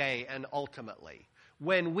third day and ultimately.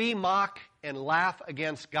 When we mock and laugh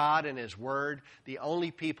against God and His Word, the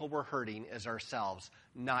only people we're hurting is ourselves,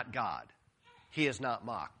 not God. He is not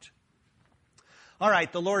mocked. All right,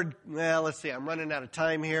 the Lord, well, let's see, I'm running out of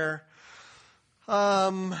time here.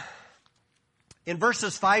 In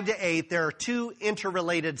verses 5 to 8, there are two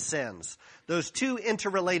interrelated sins. Those two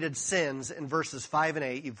interrelated sins in verses 5 and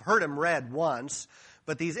 8, you've heard them read once,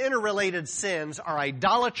 but these interrelated sins are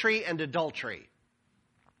idolatry and adultery.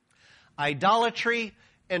 Idolatry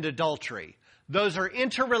and adultery. Those are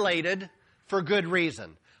interrelated for good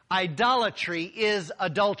reason. Idolatry is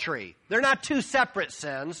adultery. They're not two separate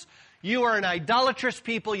sins. You are an idolatrous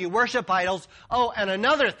people. You worship idols. Oh, and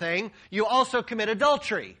another thing, you also commit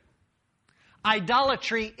adultery.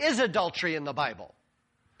 Idolatry is adultery in the Bible.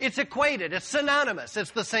 It's equated. It's synonymous. It's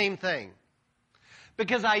the same thing.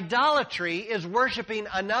 Because idolatry is worshiping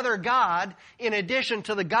another God in addition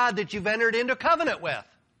to the God that you've entered into covenant with.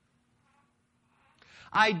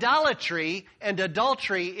 Idolatry and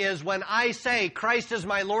adultery is when I say Christ is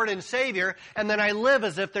my Lord and Savior, and then I live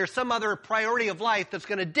as if there's some other priority of life that's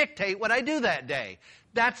going to dictate what I do that day.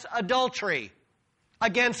 That's adultery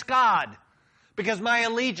against God, because my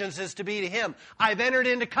allegiance is to be to Him. I've entered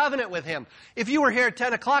into covenant with Him. If you were here at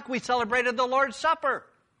 10 o'clock, we celebrated the Lord's Supper.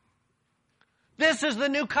 This is the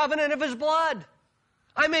new covenant of His blood.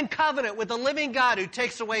 I'm in covenant with the living God who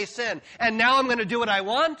takes away sin, and now I'm going to do what I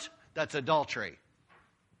want? That's adultery.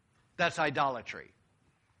 That's idolatry.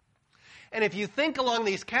 And if you think along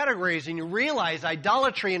these categories and you realize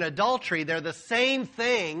idolatry and adultery, they're the same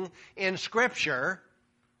thing in Scripture,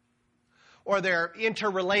 or they're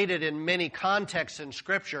interrelated in many contexts in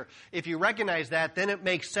Scripture, if you recognize that, then it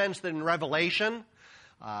makes sense that in Revelation,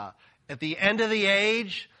 at the end of the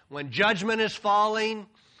age, when judgment is falling,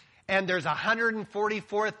 and there's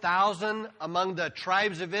 144,000 among the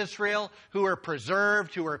tribes of Israel who are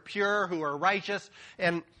preserved, who are pure, who are righteous,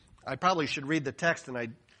 and I probably should read the text, and I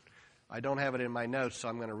don't have it in my notes, so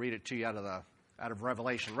I'm going to read it to you out of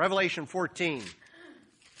Revelation. Revelation 14.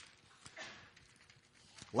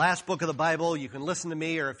 Last book of the Bible. You can listen to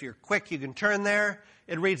me, or if you're quick, you can turn there.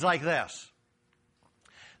 It reads like this.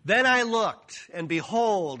 Then I looked, and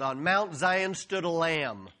behold, on Mount Zion stood a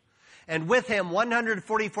Lamb, and with him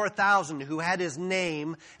 144,000 who had his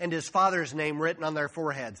name and his father's name written on their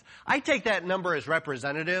foreheads. I take that number as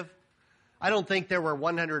representative. I don't think there were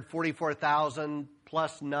 144,000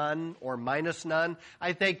 plus none or minus none.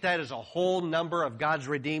 I think that is a whole number of God's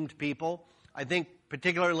redeemed people. I think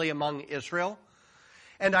particularly among Israel.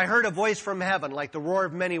 And I heard a voice from heaven like the roar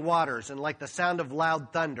of many waters and like the sound of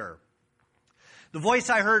loud thunder. The voice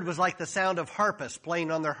I heard was like the sound of harpists playing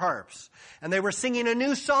on their harps. And they were singing a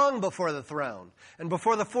new song before the throne and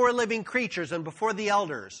before the four living creatures and before the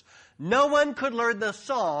elders. No one could learn the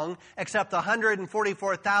song except the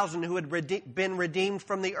 144,000 who had been redeemed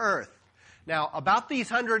from the earth. Now, about these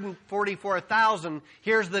 144,000,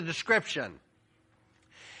 here's the description.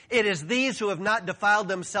 It is these who have not defiled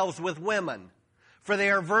themselves with women, for they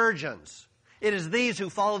are virgins. It is these who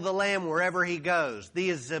follow the Lamb wherever He goes.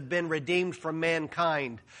 These have been redeemed from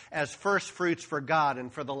mankind as first fruits for God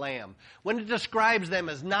and for the Lamb. When it describes them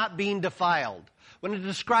as not being defiled, when it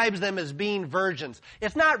describes them as being virgins,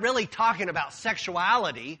 it's not really talking about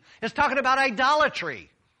sexuality. It's talking about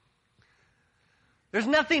idolatry. There's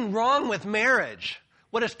nothing wrong with marriage.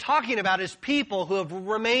 What it's talking about is people who have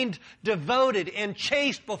remained devoted and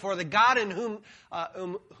chaste before the God in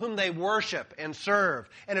whom they worship and serve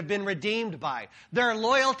and have been redeemed by. They're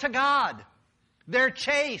loyal to God. They're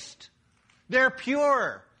chaste. They're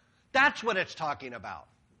pure. That's what it's talking about.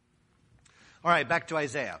 All right, back to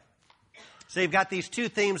Isaiah. So you've got these two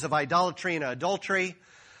themes of idolatry and adultery.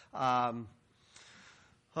 Let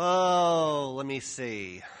me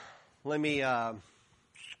see. Let me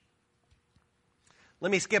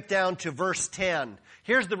skip down to verse 10.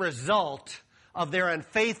 Here's the result of their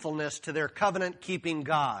unfaithfulness to their covenant-keeping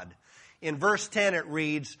God. In verse 10 it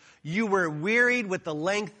reads, "You were wearied with the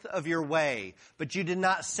length of your way, but you did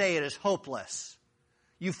not say it is hopeless.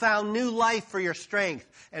 You found new life for your strength,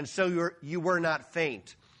 and so you were not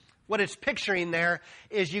faint." What it's picturing there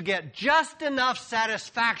is you get just enough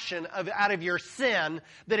satisfaction out of your sin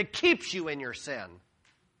that it keeps you in your sin.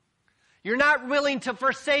 You're not willing to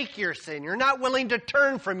forsake your sin. You're not willing to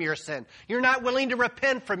turn from your sin. You're not willing to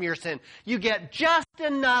repent from your sin. You get just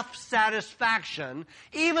enough satisfaction,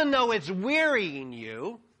 even though it's wearying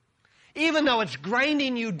you, even though it's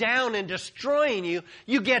grinding you down and destroying you,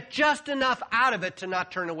 you get just enough out of it to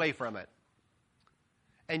not turn away from it.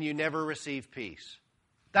 And you never receive peace.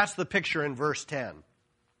 That's the picture in verse 10.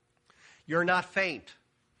 You're not faint.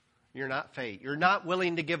 You're not faint. You're not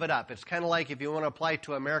willing to give it up. It's kind of like if you want to apply it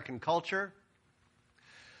to American culture.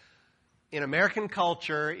 In American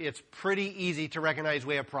culture, it's pretty easy to recognize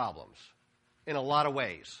we have problems in a lot of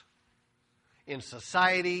ways. In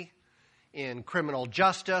society, in criminal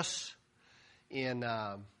justice, in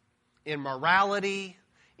morality,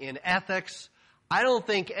 in ethics. I don't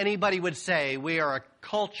think anybody would say we are a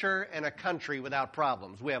culture and a country without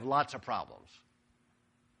problems. We have lots of problems.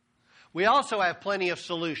 We also have plenty of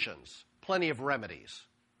solutions, plenty of remedies.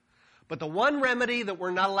 But the one remedy that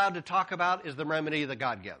we're not allowed to talk about is the remedy that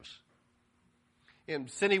God gives.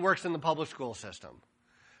 Cindy works in the public school system.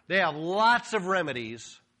 They have lots of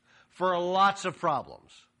remedies for lots of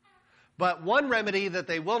problems. But one remedy that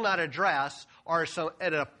they will not address are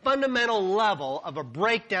at a fundamental level of a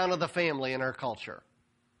breakdown of the family in our culture,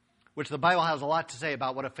 which the Bible has a lot to say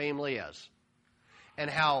about what a family is and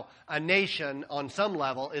how a nation on some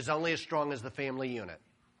level is only as strong as the family unit.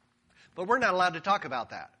 But we're not allowed to talk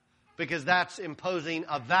about that because that's imposing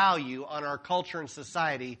a value on our culture and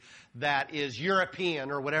society that is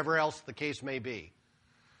European or whatever else the case may be.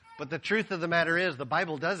 But the truth of the matter is the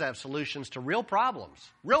Bible does have solutions to real problems.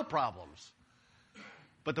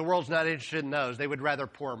 But the world's not interested in those. They would rather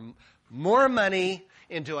pour more money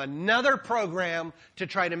into another program to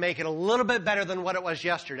try to make it a little bit better than what it was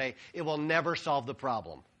yesterday. It will never solve the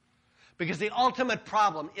problem. Because the ultimate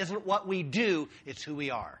problem isn't what we do, it's who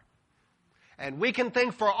we are. And we can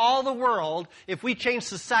think for all the world, if we change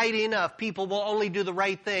society enough, people will only do the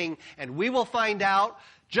right thing, and we will find out,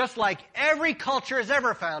 just like every culture has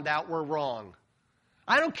ever found out, we're wrong.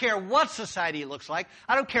 I don't care what society looks like.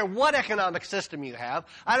 I don't care what economic system you have.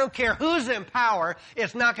 I don't care who's in power.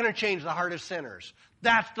 It's not going to change the heart of sinners.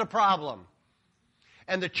 That's the problem.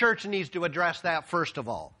 And the church needs to address that first of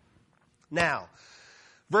all. Now,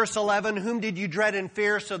 verse 11, whom did you dread and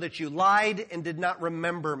fear so that you lied and did not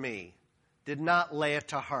remember me, did not lay it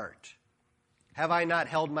to heart? Have I not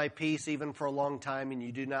held my peace even for a long time and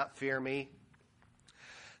you do not fear me?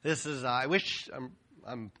 This is, I wish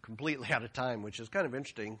I'm completely out of time, which is kind of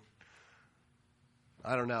interesting.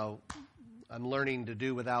 I don't know. I'm learning to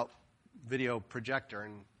do without video projector,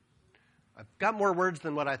 and I've got more words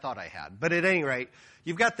than what I thought I had. But at any rate,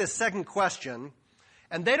 you've got this second question,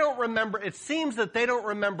 and they don't remember. It seems that they don't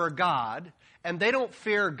remember God, and they don't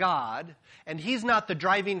fear God, and He's not the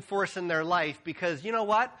driving force in their life because, you know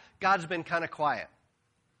what? God's been kind of quiet.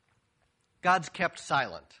 God's kept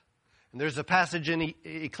silent. And there's a passage in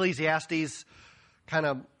Ecclesiastes, kind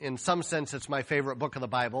of, in some sense, it's my favorite book of the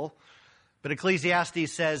Bible. But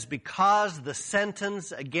Ecclesiastes says, because the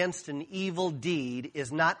sentence against an evil deed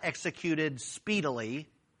is not executed speedily,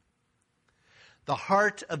 the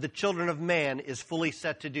heart of the children of man is fully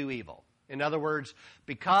set to do evil. In other words,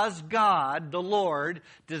 because God, the Lord,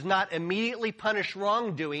 does not immediately punish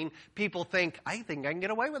wrongdoing, people think I can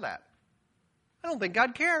get away with that. I don't think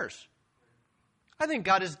God cares. I think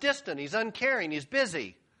God is distant. He's uncaring. He's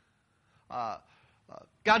busy.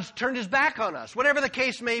 God's turned His back on us, whatever the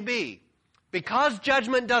case may be. Because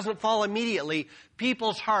judgment doesn't fall immediately,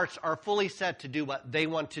 people's hearts are fully set to do what they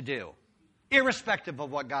want to do, irrespective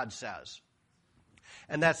of what God says.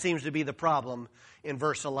 And that seems to be the problem in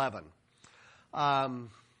verse 11.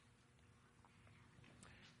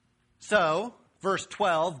 So, verse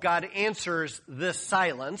 12, God answers this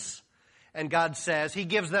silence, and God says, He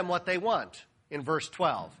gives them what they want. In verse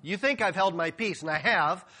 12, you think I've held my peace, and I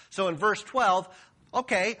have. So in verse 12,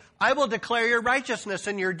 okay, I will declare your righteousness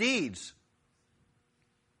and your deeds,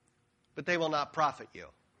 but they will not profit you.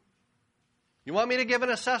 You want me to give an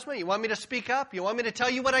assessment? You want me to speak up? You want me to tell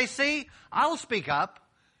you what I see? I'll speak up,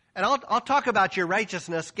 and I'll talk about your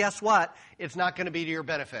righteousness. Guess what? It's not going to be to your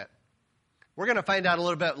benefit. We're going to find out a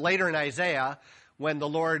little bit later in Isaiah when the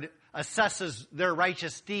Lord assesses their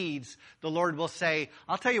righteous deeds. The Lord will say,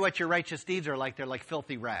 I'll tell you what your righteous deeds are like. They're like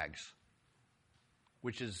filthy rags,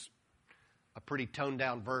 which is a pretty toned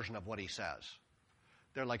down version of what He says.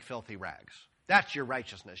 They're like filthy rags. That's your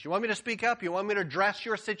righteousness. You want me to speak up? You want me to address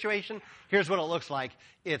your situation? Here's what it looks like.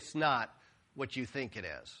 It's not what you think it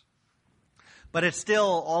is. But it's still,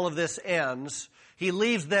 all of this ends. He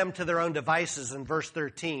leaves them to their own devices in verse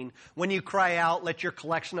 13. When you cry out, let your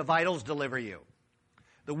collection of idols deliver you.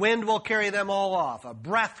 The wind will carry them all off. A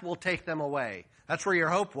breath will take them away. That's where your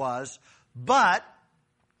hope was. But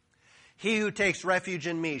he who takes refuge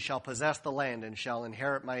in me shall possess the land and shall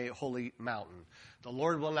inherit my holy mountain. The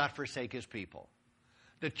Lord will not forsake His people.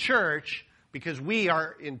 The church, because we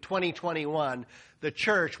are in 2021, the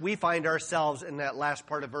church, we find ourselves in that last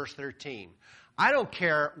part of verse 13. I don't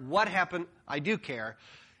care what happened. I do care.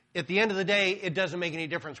 At the end of the day, it doesn't make any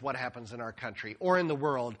difference what happens in our country or in the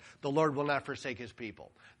world. The Lord will not forsake His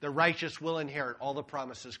people. The righteous will inherit all the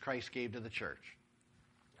promises Christ gave to the church.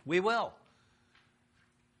 We will.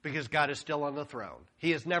 Because God is still on the throne.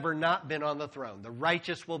 He has never not been on the throne. The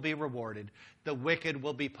righteous will be rewarded. The wicked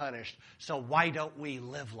will be punished. So why don't we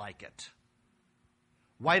live like it?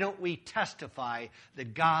 Why don't we testify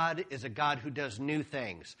that God is a God who does new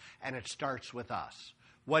things, and it starts with us?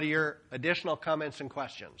 What are your additional comments and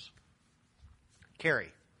questions?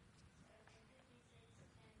 Carrie.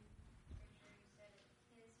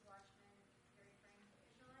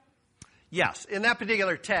 Yes, in that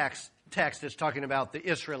particular text it's talking about the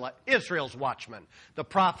Israel's watchmen, the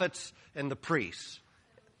prophets and the priests.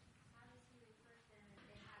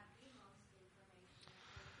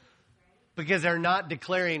 Because they're not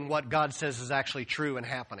declaring what God says is actually true and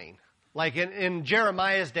happening. Like in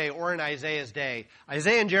Jeremiah's day or in Isaiah's day,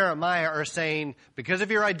 Isaiah and Jeremiah are saying, because of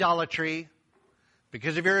your idolatry,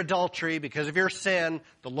 because of your adultery, because of your sin,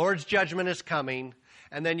 the Lord's judgment is coming.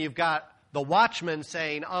 And then you've got the watchman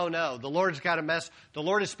saying, oh no, the Lord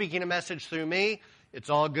is speaking a message through me. It's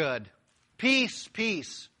all good. Peace,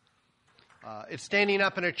 peace. It's standing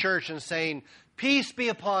up in a church and saying, peace be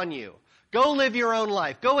upon you. Go live your own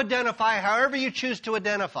life. Go identify however you choose to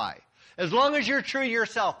identify. As long as you're true to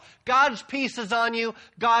yourself, God's peace is on you.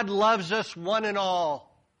 God loves us one and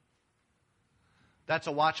all. That's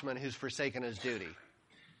a watchman who's forsaken his duty.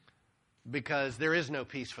 Because there is no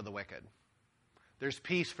peace for the wicked. There's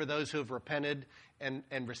peace for those who have repented and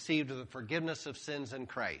received the forgiveness of sins in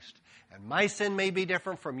Christ. And my sin may be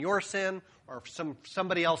different from your sin or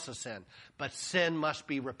somebody else's sin, but sin must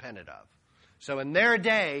be repented of. So in their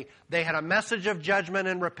day, they had a message of judgment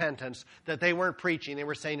and repentance that they weren't preaching. They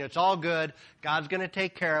were saying, it's all good. God's going to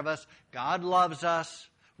take care of us. God loves us.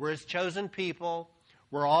 We're His chosen people.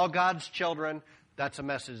 We're all God's children. That's a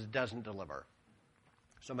message that doesn't deliver.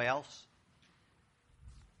 Somebody else?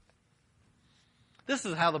 This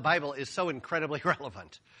is how the Bible is so incredibly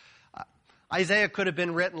relevant. Isaiah could have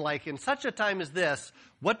been written like, in such a time as this,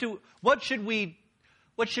 what should we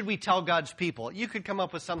tell God's people? You could come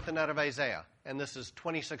up with something out of Isaiah, and this is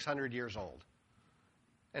 2,600 years old.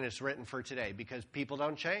 And it's written for today because people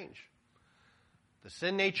don't change. The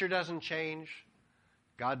sin nature doesn't change.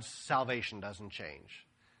 God's salvation doesn't change.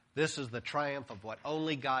 This is the triumph of what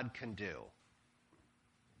only God can do.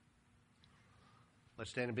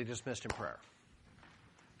 Let's stand and be dismissed in prayer.